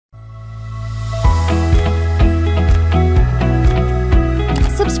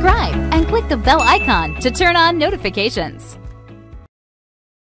the bell icon to turn on notifications.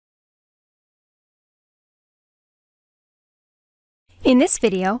 In this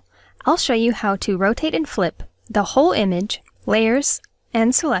video, I'll show you how to rotate and flip the whole image, layers,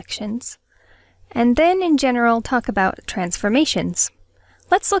 and selections, and then in general talk about transformations.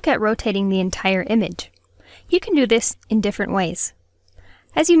 Let's look at rotating the entire image. You can do this in different ways.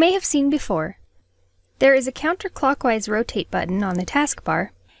 As you may have seen before, there is a counterclockwise rotate button on the taskbar,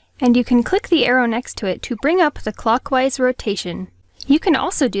 and you can click the arrow next to it to bring up the clockwise rotation. You can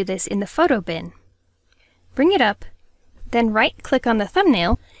also do this in the photo bin. Bring it up, then right-click on the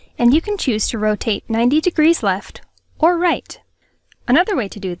thumbnail, and you can choose to rotate 90 degrees left or right. Another way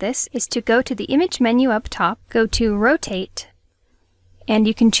to do this is to go to the image menu up top, go to Rotate, and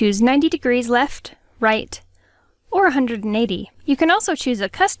you can choose 90 degrees left, right, or 180. You can also choose a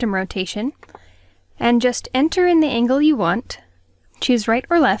custom rotation and just enter in the angle you want, choose right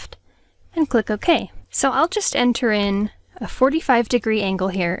or left, and click OK. So I'll just enter in a 45-degree angle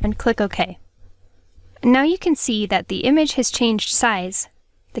here and click OK. Now you can see that the image has changed size,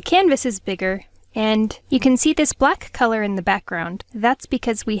 the canvas is bigger, and you can see this black color in the background. That's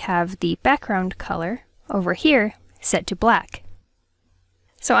because we have the background color over here set to black.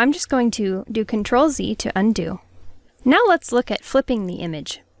 So I'm just going to do Ctrl-Z to undo. Now let's look at flipping the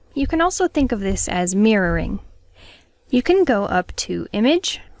image. You can also think of this as mirroring. You can go up to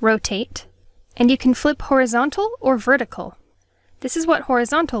Image, Rotate, and you can flip horizontal or vertical. This is what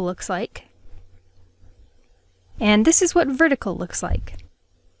horizontal looks like. And this is what vertical looks like.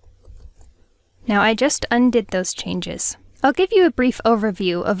 Now I just undid those changes. I'll give you a brief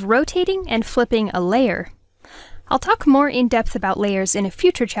overview of rotating and flipping a layer. I'll talk more in depth about layers in a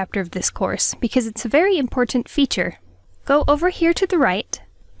future chapter of this course because it's a very important feature. Go over here to the right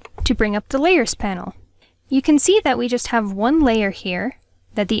to bring up the Layers panel. You can see that we just have one layer here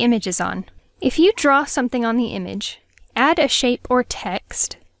that the image is on. If you draw something on the image, add a shape or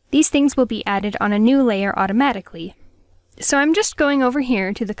text, these things will be added on a new layer automatically. So I'm just going over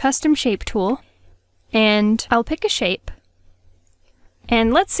here to the Custom Shape tool, and I'll pick a shape,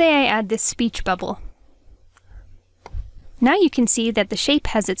 and let's say I add this speech bubble. Now you can see that the shape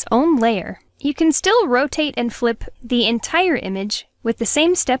has its own layer. You can still rotate and flip the entire image with the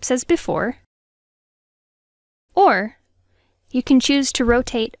same steps as before, or you can choose to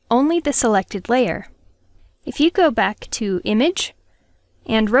rotate only the selected layer. If you go back to Image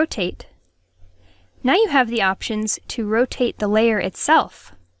and Rotate, now you have the options to rotate the layer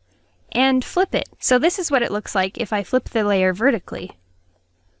itself and flip it. So this is what it looks like if I flip the layer vertically.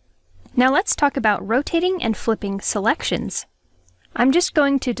 Now let's talk about rotating and flipping selections. I'm just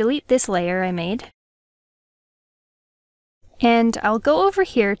going to delete this layer I made, and I'll go over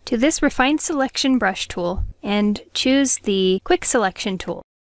here to this Refine Selection Brush tool and choose the Quick Selection tool.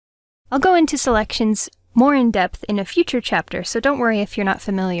 I'll go into selections more in depth in a future chapter, so don't worry if you're not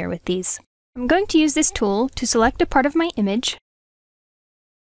familiar with these. I'm going to use this tool to select a part of my image,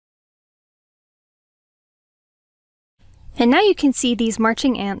 and now you can see these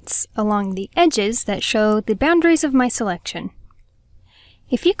marching ants along the edges that show the boundaries of my selection.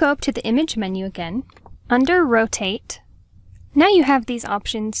 If you go up to the Image menu again, under Rotate, now you have these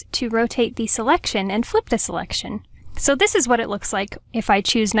options to rotate the selection and flip the selection. So this is what it looks like if I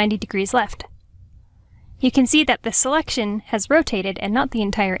choose 90 degrees left. You can see that the selection has rotated and not the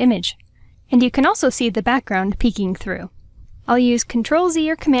entire image. And you can also see the background peeking through. I'll use Ctrl-Z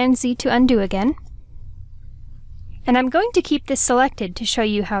or Command-Z to undo again. And I'm going to keep this selected to show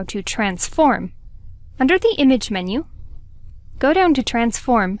you how to transform. Under the Image menu, go down to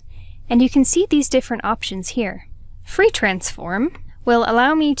Transform, and you can see these different options here. Free Transform will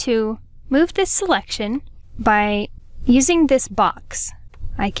allow me to move this selection by using this box.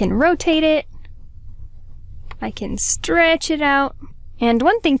 I can rotate it, I can stretch it out, and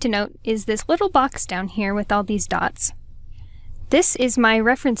one thing to note is this little box down here with all these dots. This is my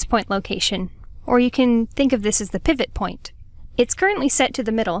reference point location, or you can think of this as the pivot point. It's currently set to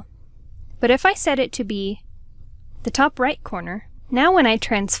the middle, but if I set it to be the top right corner, now when I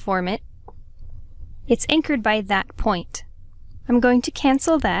transform it, it's anchored by that point. I'm going to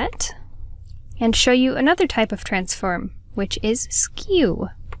cancel that and show you another type of transform, which is Skew.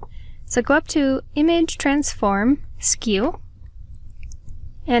 So go up to Image, Transform, Skew,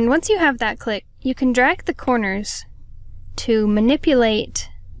 and once you have that clicked, you can drag the corners to manipulate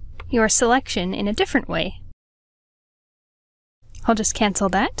your selection in a different way. I'll just cancel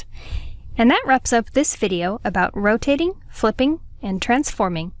that. And that wraps up this video about rotating, flipping, and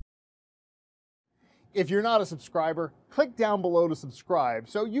transforming. If you're not a subscriber, click down below to subscribe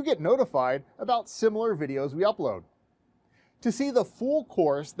so you get notified about similar videos we upload. To see the full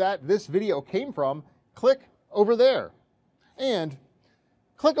course that this video came from, click over there. And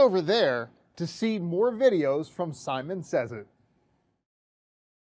click over there to see more videos from Simon Says It.